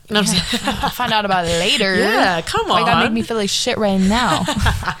my back. No, I'll find out about it later. Yeah, come on. Like, that made me feel like shit right now.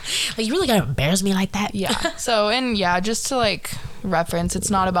 Like, you really gotta embarrass me like that? Yeah. So, and yeah, just to like reference, it's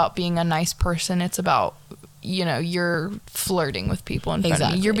not about being a nice person. It's about, you know, you're flirting with people in front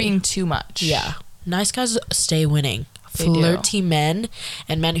of you. You're being too much. Yeah. Nice guys stay winning. They Flirty do. men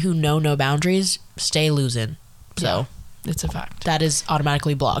and men who know no boundaries stay losing. So it's a fact. that is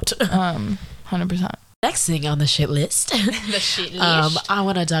automatically blocked. 100%. Next thing on the shit list. The shit list. I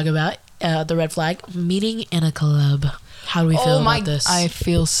want to talk about the red flag, meeting in a club. How do we feel about this? I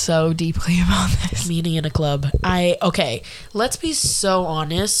feel so deeply about this. Meeting in a club. Okay, let's be so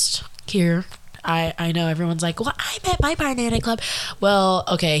honest here. I know everyone's like, well, I met my partner in a club. Well,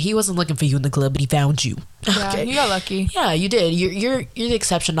 okay, he wasn't looking for you in the club, but he found you. Yeah, okay. You got lucky. Yeah, you did. You're the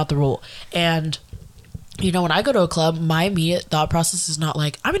exception, not the rule. And you know, when I go to a club, my immediate thought process is not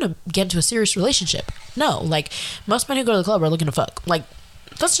like, I'm gonna get into a serious relationship. No, like, most men who go to the club are looking to fuck. Like,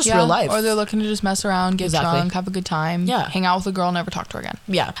 That's just real life. Or they're looking to just mess around, get drunk, have a good time, Yeah. hang out with a girl, never talk to her again.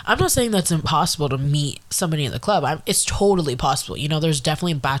 Yeah. I'm not saying that's impossible to meet somebody in the club. It's totally possible. You know, there's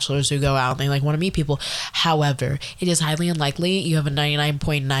definitely bachelors who go out and they like want to meet people. However, it is highly unlikely. You have a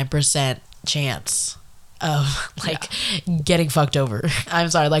 99.9% chance of like getting fucked over.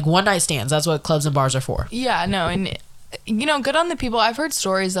 I'm sorry, like one night stands. That's what clubs and bars are for. Yeah, no, and you know, good on the people. I've heard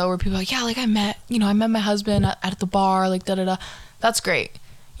stories though where people are like, yeah, like I met my husband at the bar, like da da da. That's great.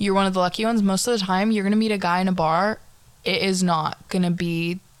 You're one of the lucky ones. Most of the time, you're gonna meet a guy in a bar. It is not gonna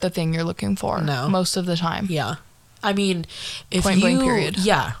be the thing you're looking for. No. Most of the time. Yeah. I mean, if Point blank period.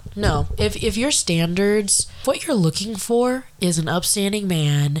 Yeah, no. If your standards, what you're looking for is an upstanding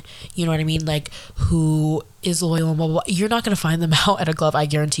man, you know what I mean, like who is loyal and blah blah blah. You're not gonna find them out at a club. I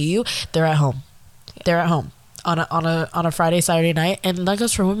guarantee you, they're at home. They're at home on a Friday, Saturday night, and that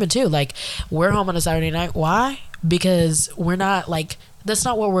goes for women too. Like we're home on a Saturday night. Why? Because we're not like. That's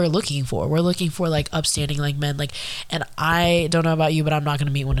not what we're looking for. We're looking for like upstanding like men. Like, and I don't know about you, but I'm not gonna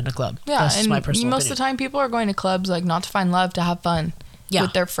meet one in a club. Yeah, that's just my personal most opinion. of the time, people are going to clubs like not to find love, to have fun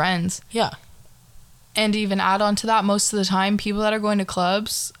with their friends. Yeah. And to even add on to that, most of the time, people that are going to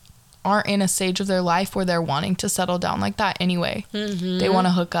clubs aren't in a stage of their life where they're wanting to settle down like that anyway. Mm-hmm. They want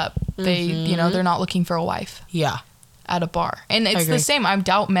to hook up. They, they're not looking for a wife. Yeah. At a bar. And it's the same. I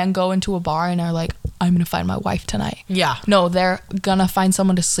doubt men go into a bar and are like, I'm going to find my wife tonight. Yeah. No, they're going to find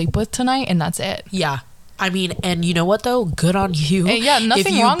someone to sleep with tonight, and that's it. Yeah. I mean, and you know what, though? Good on you. And yeah,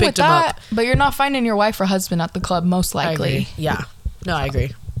 nothing wrong with that. But you're not finding your wife or husband at the club, most likely. I agree. Yeah. No, I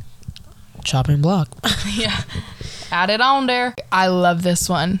agree. Chopping block. Yeah. Add it on there. I love this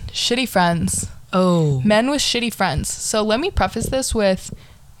one. Shitty friends. Oh. Men with shitty friends. So let me preface this with,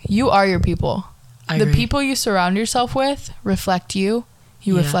 you are your people. The people you surround yourself with reflect you.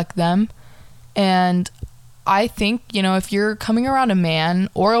 You reflect them. And I think, if you're coming around a man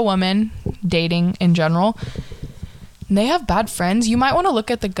or a woman, dating in general, and they have bad friends, you might want to look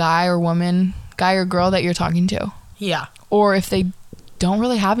at the guy or girl that you're talking to. Yeah. Or if they don't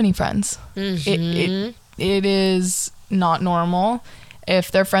really have any friends. Mm-hmm. It is not normal.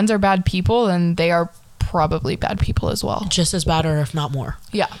 If their friends are bad people, then they are probably bad people as well. Just as bad, or if not more.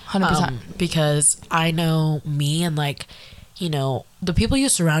 Yeah, 100%. Because I know me, and the people you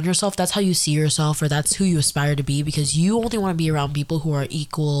surround yourself, that's how you see yourself, or that's who you aspire to be, because you only want to be around people who are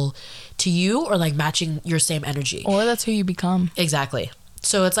equal to you or like matching your same energy. Or that's who you become. Exactly.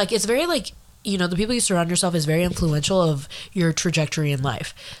 So it's like, it's very like, the people you surround yourself is very influential of your trajectory in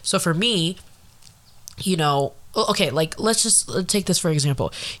life. So for me, okay, like let's just take this for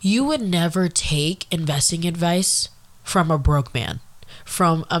example. You would never take investing advice from a broke man,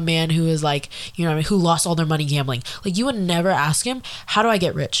 from a man who is like, who lost all their money gambling. Like you would never ask him, how do I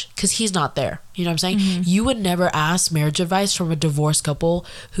get rich? Because he's not there. You know what I'm saying? Mm-hmm. You would never ask marriage advice from a divorced couple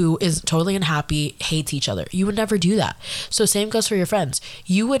who is totally unhappy, hates each other. You would never do that. So same goes for your friends.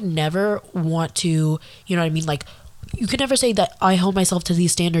 You would never want to, like you could never say that I hold myself to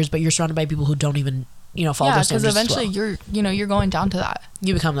these standards, but you're surrounded by people who don't even follow their standards. Yeah, because eventually you're going down to that.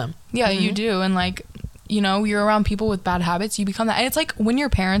 You become them. Yeah, mm-hmm. You do. And like, you're around people with bad habits, you become that. And it's like when your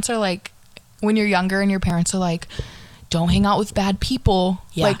parents are like, when you're younger and your parents are like, don't hang out with bad people.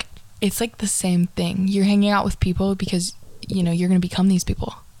 Yeah. Like, it's like the same thing. You're hanging out with people because, you're going to become these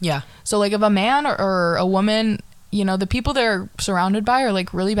people. Yeah. So like if a man or a woman, the people they're surrounded by are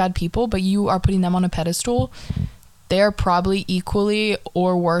like really bad people, but you are putting them on a pedestal, they're probably equally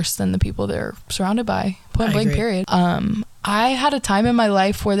or worse than the people they're surrounded by. Point blank period. I had a time in my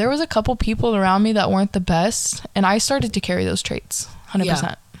life where there was a couple people around me that weren't the best, and I started to carry those traits 100%.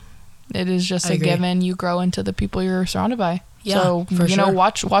 Yeah. It is just a given. You grow into the people you're surrounded by. Yeah, so for sure.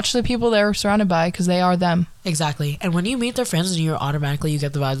 Watch the people they're surrounded by, because they are them. Exactly. And when you meet their friends, and you get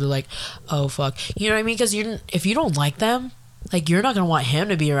the vibes of like, oh fuck, you know what I mean? Because if you don't like them, like you're not gonna want him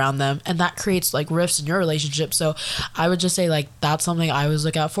to be around them, and that creates like rifts in your relationship. So I would just say like that's something I always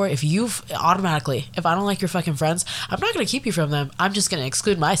look out for. If I don't like your fucking friends, I'm not gonna keep you from them. I'm just gonna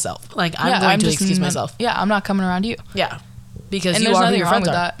exclude myself. Like I'm going to excuse myself. Yeah, I'm not coming around you. Yeah. Because and you are who your friends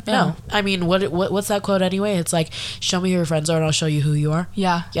are. That. Yeah. No, I mean, what's that quote anyway? It's like, show me who your friends are, and I'll show you who you are.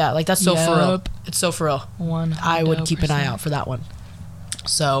 Yeah, yeah, like that's so for real. It's so for real. 100%. I would keep an eye out for that one.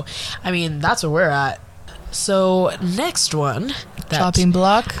 So, I mean, that's where we're at. So next one, chopping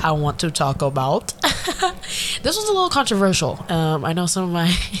block, I want to talk about. This one's a little controversial. I know some of my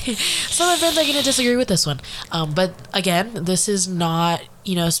friends are going to disagree with this one. But again, this is not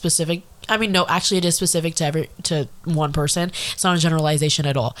specific. I mean, no, actually it is specific to one person. It's not a generalization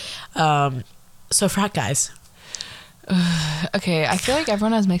at all. So frat guys. Okay, I feel like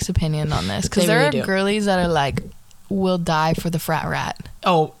everyone has mixed opinion on this, because there are girlies that are like, will die for the frat rat.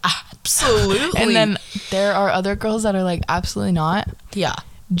 Oh, absolutely. And then there are other girls that are like, absolutely not. Yeah.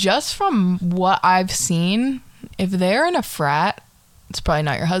 Just from what I've seen, if they're in a frat, it's probably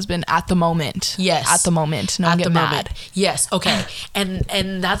not your husband at the moment. Yes. At the moment. No, At get the mad. moment. Yes. Okay.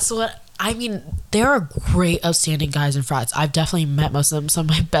 And that's what I mean. There are great, upstanding guys in frats. I've definitely met most of them. Some of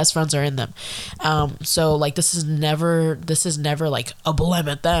my best friends are in them. So like this is never like a blame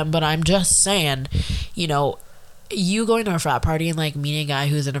at them. But I'm just saying, you know, you going to a frat party and like meeting a guy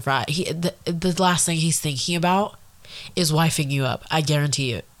who's in a frat, the last thing he's thinking about is wifing you up. I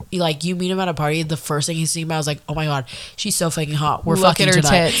guarantee you. Like you meet him at a party, the first thing he's thinking about is like, oh my god, she's so fucking hot. We're Look fucking at her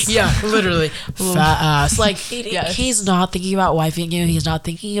tonight. tits. Yeah, literally. Fat ass. Like Yes. he's not thinking about wifing you. He's not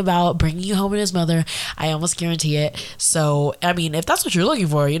thinking about bringing you home with his mother. I almost guarantee it. So I mean, if that's what you're looking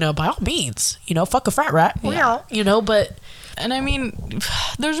for, you know, by all means, you know, fuck a frat rat. Yeah. You know, but And I mean,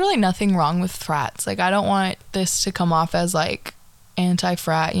 there's really nothing wrong with frats. Like, I don't want this to come off as like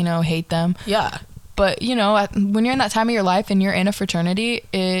anti-frat, you know, hate them. yeah, But, you know, when you're in that time of your life and you're in a fraternity,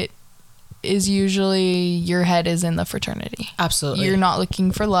 it is usually your head is in the fraternity. absolutely. You're not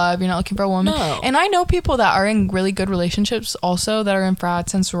looking for love. You're not looking for a woman. No. And I know people that are in really good relationships also that are in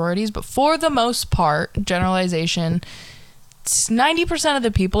frats and sororities. But for the most part, generalization, 90% of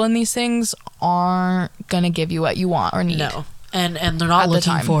the people in these things aren't going to give you what you want or need. No. And they're not At the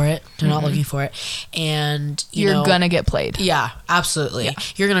looking time. for it. They're not looking for it. And You're know, going to get played. yeah, absolutely. Yeah.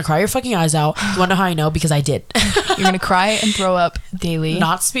 You're gonna cry your fucking eyes out. You wanna know how I know? Because I did. You're going to cry and throw up daily.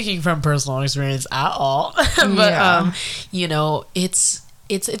 Not speaking from personal experience at all. But Yeah. you know, it's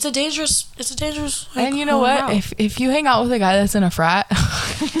a dangerous like, And you know what? route. If you hang out with a guy that's in a frat,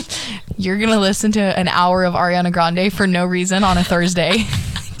 you're going to listen to an hour of Ariana Grande for no reason on a Thursday.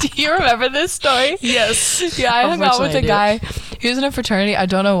 Do you remember this story? Yes. Yeah, I hung out with a Unfortunately, guy. I He was in a fraternity. I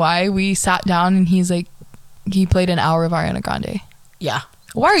don't know why. We sat down and he's like, he played an hour of Ariana Grande. Yeah.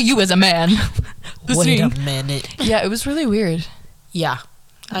 Why are you as a man Wait listening? a minute. Yeah, it was really weird. Yeah.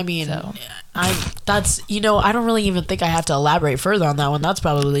 I mean, So. that's, you know, I don't really even think I have to elaborate further on that one. That's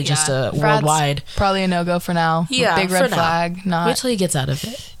probably just Yeah. a Frats, worldwide. Probably a no-go for now. Yeah, Big for red now. flag. Not. Wait till he gets out of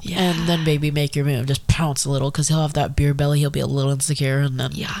it. Yeah. And then baby, make your move. Just pounce a little because he'll have that beer belly. He'll be a little insecure. And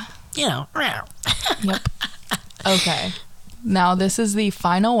then, Yeah. you know. Yep. Okay. Now, this is the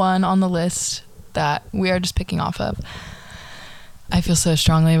final one on the list that we are just picking off of. I feel so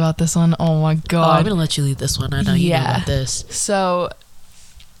strongly about this one. Oh my Oh, I'm God. going to let you lead this one. I know you know Yeah. about this. So,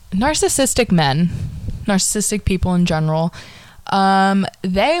 narcissistic men, narcissistic people in general,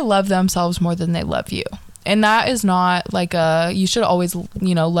 they love themselves more than they love you. And that is not like you should always,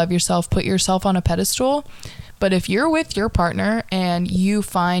 you know, love yourself, put yourself on a pedestal. But if you're with your partner and you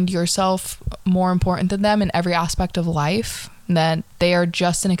find yourself more important than them in every aspect of life, then they are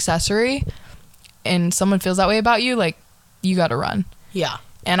just an accessory, and someone feels that way about you, like, you got to run. Yeah.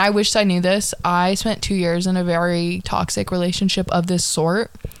 And I wish I knew this. I spent 2 years in a very toxic relationship of this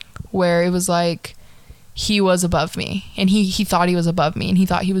sort where it was like he was above me and he thought he was above me and he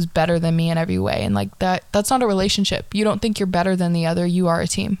thought he was better than me in every way. And like that's not a relationship. You don't think you're better than the other. You are a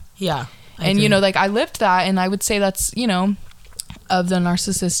team. Yeah. I And, agree. you know, like I lived that, and I would say that's, you know, of the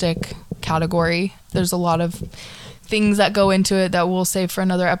narcissistic category. There's a lot of things that go into it that we'll save for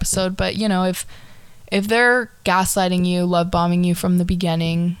another episode. But, you know, if they're gaslighting you, love bombing you from the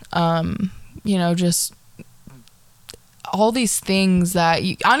beginning, you know, just all these things that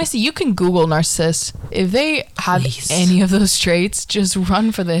honestly, you can Google narcissist. If they have Please. any of those traits, just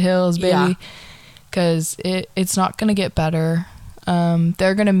run for the hills, Yeah. baby. Because it's not going to get better.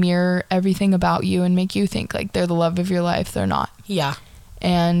 They're going to mirror everything about you and make you think like they're the love of your life. They're not. Yeah.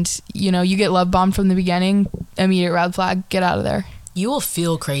 And, you know, you get love bombed from the beginning, immediate red flag, get out of there. You will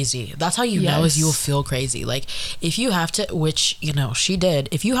feel crazy. That's how you know is you will Yes. feel crazy. Like if you have to, which, you know, she did,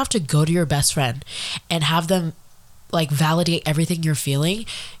 if you have to go to your best friend and have them like validate everything you're feeling,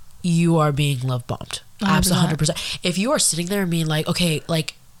 you are being love bombed. 100%. Absolutely 100%. If you are sitting there and being like, okay,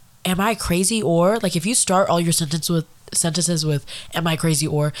 like, am I crazy? Or like if you start all your sentences with am I crazy,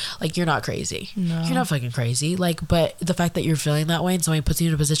 or like you're not crazy. No. You're not fucking crazy. Like, but the fact that you're feeling that way and somebody puts you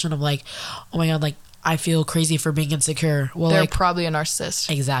in a position of like, oh my god, like I feel crazy for being insecure. Well, They're like probably a narcissist.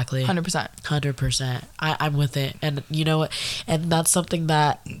 exactly 100%. 100%. I'm with it. And you know what? And that's something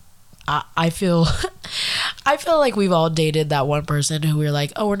that I feel I feel like we've all dated that one person who we're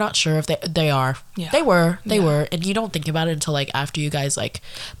like, oh, we're not sure if they are. Yeah. They were. Yeah. And you don't think about it until like after you guys like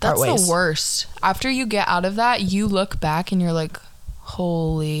part That's ways. the worst. After you get out of that, you look back and you're like,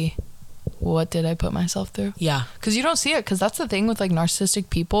 holy, what did I put myself through? Yeah. Because you don't see it. Because that's the thing with like narcissistic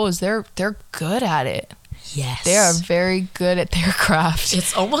people is they're good at it. Yes. They are very good at their craft.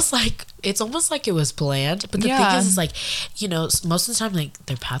 It's almost like it's almost like it was planned. But the thing is like, you know, most of the time, like,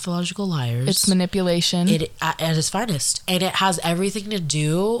 they're pathological liars. It's manipulation. It at its finest, and it has everything to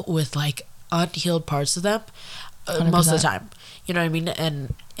do with like unhealed parts of them. Most of the time, you know what I mean,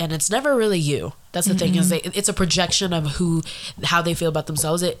 and it's never really you. That's the thing, is it's a projection of how they feel about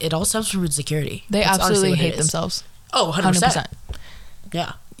themselves. It all stems from insecurity. They That's absolutely hate themselves. Oh, 100%.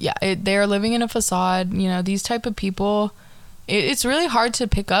 Yeah. Yeah, they're living in a facade. You know, these type of people, it's really hard to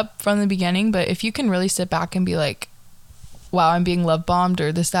pick up from the beginning, but if you can really sit back and be like, wow, I'm being love bombed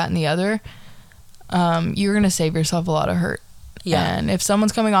or this, that, and the other, you're going to save yourself a lot of hurt. Yeah. And if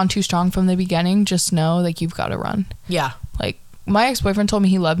someone's coming on too strong from the beginning, just know, like, you've got to run. Yeah. Like, my ex-boyfriend told me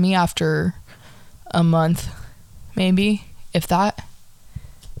he loved me after a month, maybe, if that.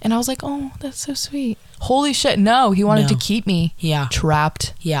 And I was like, oh, that's so sweet. Holy shit, no. He wanted to keep me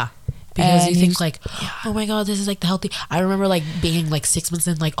trapped. Yeah. Because you think like, oh my God, this is like the healthy. I remember like being like 6 months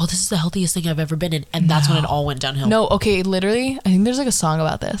in, like, oh, this is the healthiest thing I've ever been in. And that's when it all went downhill. No, okay, literally, I think there's like a song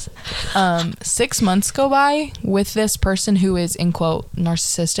about this. 6 months go by with this person who is, in quote,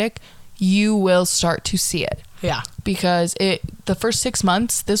 narcissistic. You will start to see it. Yeah. Because the first 6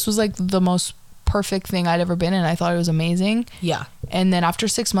 months, this was like the most perfect thing I'd ever been in. I thought it was amazing. Yeah. And then after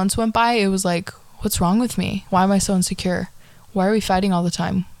 6 months went by, it was like, what's wrong with me? Why am I so insecure? Why are we fighting all the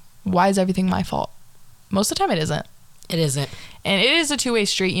time? Why is everything my fault? Most of the time it isn't. It isn't. And it is a two-way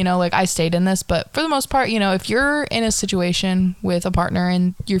street, you know, like I stayed in this, but for the most part, you know, if you're in a situation with a partner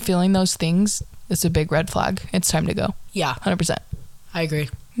and you're feeling those things, it's a big red flag. It's time to go. Yeah. 100%. I agree.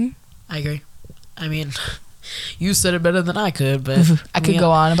 I agree. I mean, you said it better than I could, but I could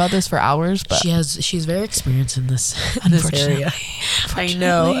go on about this for hours, but she's very experienced in this area. I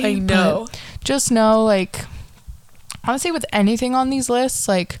know. Just know, like, honestly, with anything on these lists,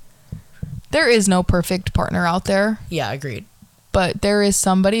 like, there is no perfect partner out there. Yeah, agreed. But there is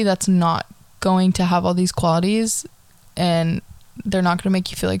somebody that's not going to have all these qualities, and they're not going to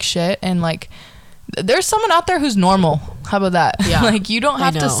make you feel like shit. And, like, there's someone out there who's normal. How about that? Yeah. Like, you don't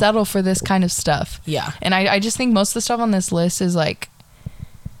have to settle for this kind of stuff. Yeah. And I just think most of the stuff on this list is, like,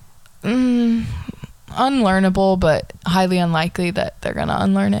 unlearnable, but highly unlikely that they're going to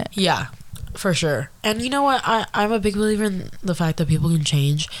unlearn it. Yeah. For sure. And you know what? I'm a big believer in the fact that people can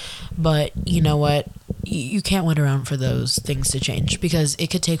change, but you know what? You can't wait around for those things to change, because it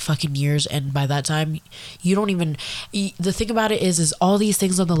could take fucking years, and by that time, you don't even... The thing about it is all these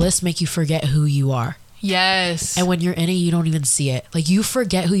things on the list make you forget who you are. Yes. And when you're in it, you don't even see it. Like, you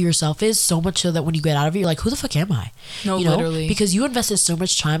forget who yourself is so much so that when you get out of it, you're like, who the fuck am I? No, you know? Literally. Because you invested so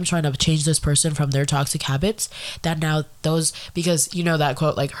much time trying to change this person from their toxic habits that now because you know that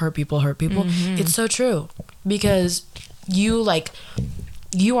quote, like, hurt people. Mm-hmm. It's so true. Because you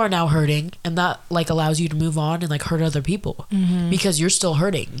are now hurting, and that, like, allows you to move on and, like, hurt other people. Mm-hmm. Because you're still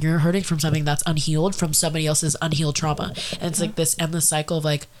hurting. You're hurting from something that's unhealed, from somebody else's unhealed trauma. And it's like this endless cycle of,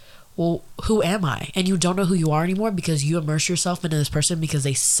 like, well, who am I? And you don't know who you are anymore because you immerse yourself into this person because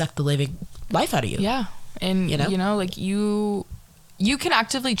they suck the living life out of you. Yeah. And, you know, like, you can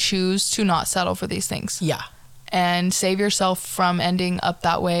actively choose to not settle for these things. Yeah. And save yourself from ending up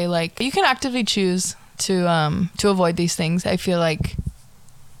that way. Like, you can actively choose to avoid these things. I feel like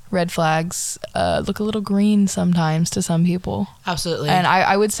red flags look a little green sometimes to some people. Absolutely. And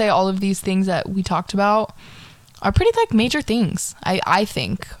I would say all of these things that we talked about are pretty, like, major things. I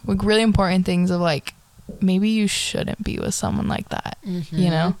think, like, really important things of, like, maybe you shouldn't be with someone like that. Mm-hmm.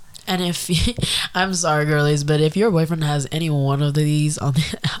 You know. And if I'm sorry, girlies, but if your boyfriend has any one of these on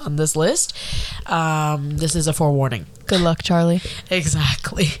this list, this is a forewarning. Good luck, Charlie.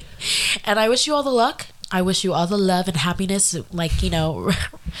 Exactly. And I wish you all the luck. I wish you all the love and happiness. Like, you know,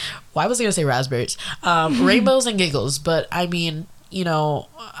 why was I gonna say raspberries? Rainbows and giggles. But I mean, you know,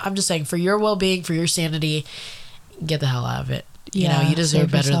 I'm just saying, for your well-being, for your sanity, get the hell out of it. Yeah, you know, you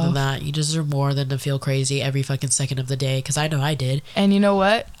deserve better than that. You deserve more than to feel crazy every fucking second of the day, because I know I did. And you know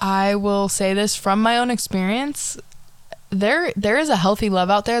what? I will say this from my own experience. There is a healthy love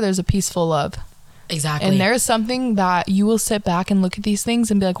out there. There's a peaceful love. Exactly. And there's something that you will sit back and look at these things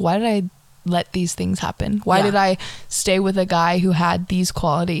and be like, why did I let these things happen? Why did I stay with a guy who had these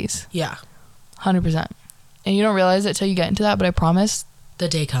qualities? Yeah. 100%. And you don't realize it till you get into that, but I promise... The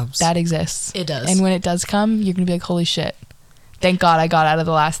day comes. That exists. It does. And when it does come, you're going to be like, holy shit. Thank God I got out of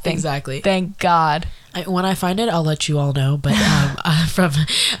the last thing. Exactly. Thank God. When I find it, I'll let you all know. But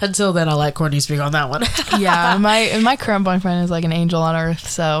until then, I'll let Courtney speak on that one. Yeah. My current boyfriend is like an angel on earth.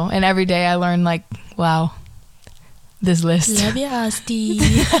 So, and every day I learn, like, wow, this list. Love ya, Asti.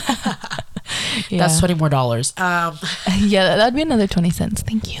 Yeah. That's $20 more. Yeah, that'd be another 20 cents.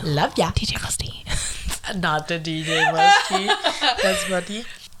 Thank you. Love ya. DJ Musty. Not the DJ Musty. That's funny.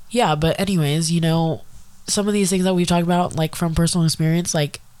 Yeah, but anyways, you know, some of these things that we've talked about, like from personal experience,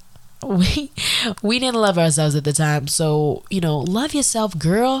 like we didn't love ourselves at the time. So, you know, love yourself,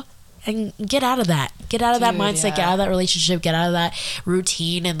 girl, and get out of that. Get out of that Dude, mindset, yeah. get out of that relationship, get out of that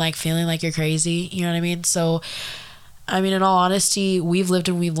routine and like feeling like you're crazy. You know what I mean? So, I mean, in all honesty, we've lived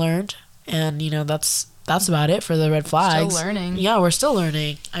and we've learned. And, you know, that's about it for the red flags. Still learning. Yeah, we're still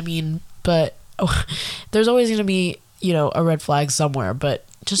learning. I mean, but there's always going to be, you know, a red flag somewhere. But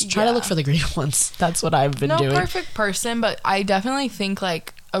just try to look for the green ones. That's what I've been doing. No perfect person, but I definitely think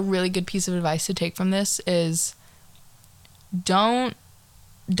like a really good piece of advice to take from this is don't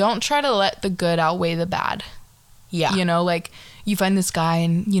try to let the good outweigh the bad. Yeah. You know, like you find this guy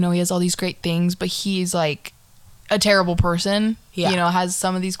and, you know, he has all these great things, but he's like a terrible person. Yeah. You know, has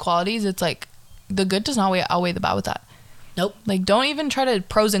some of these qualities. It's like the good does not outweigh the bad with that. Nope. Like don't even try to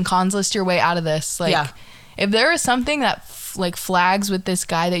pros and cons list your way out of this. Like Yeah. if there is something that like flags with this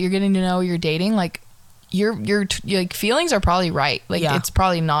guy that you're getting to know, you're dating, like your like feelings are probably right. Like Yeah. it's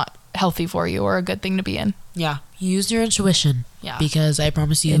probably not healthy for you or a good thing to be in. Yeah. Use your intuition. Yeah. Because I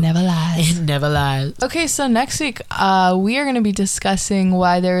promise you, It never lies. It never lies. Okay, so next week we are going to be discussing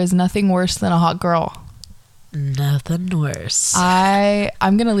why there is nothing worse than a hot girl. Nothing worse.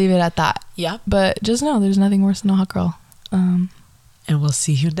 I'm going to leave it at that. Yeah. But just know there's nothing worse than a hot girl. And we'll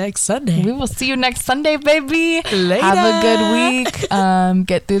see you next Sunday. We will see you next Sunday, baby. Later. Have a good week.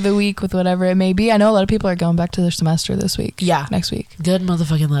 Get through the week with whatever it may be. I know a lot of people are going back to their semester this week. Yeah. Next week. Good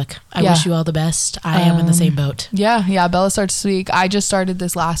motherfucking luck. I Yeah. wish you all the best. I am in the same boat. Yeah. Bella starts this week. I just started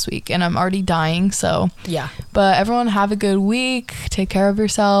this last week and I'm already dying. So, Yeah. but everyone have a good week. Take care of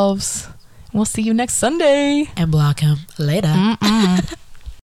yourselves. We'll see you next Sunday. And block him. Later.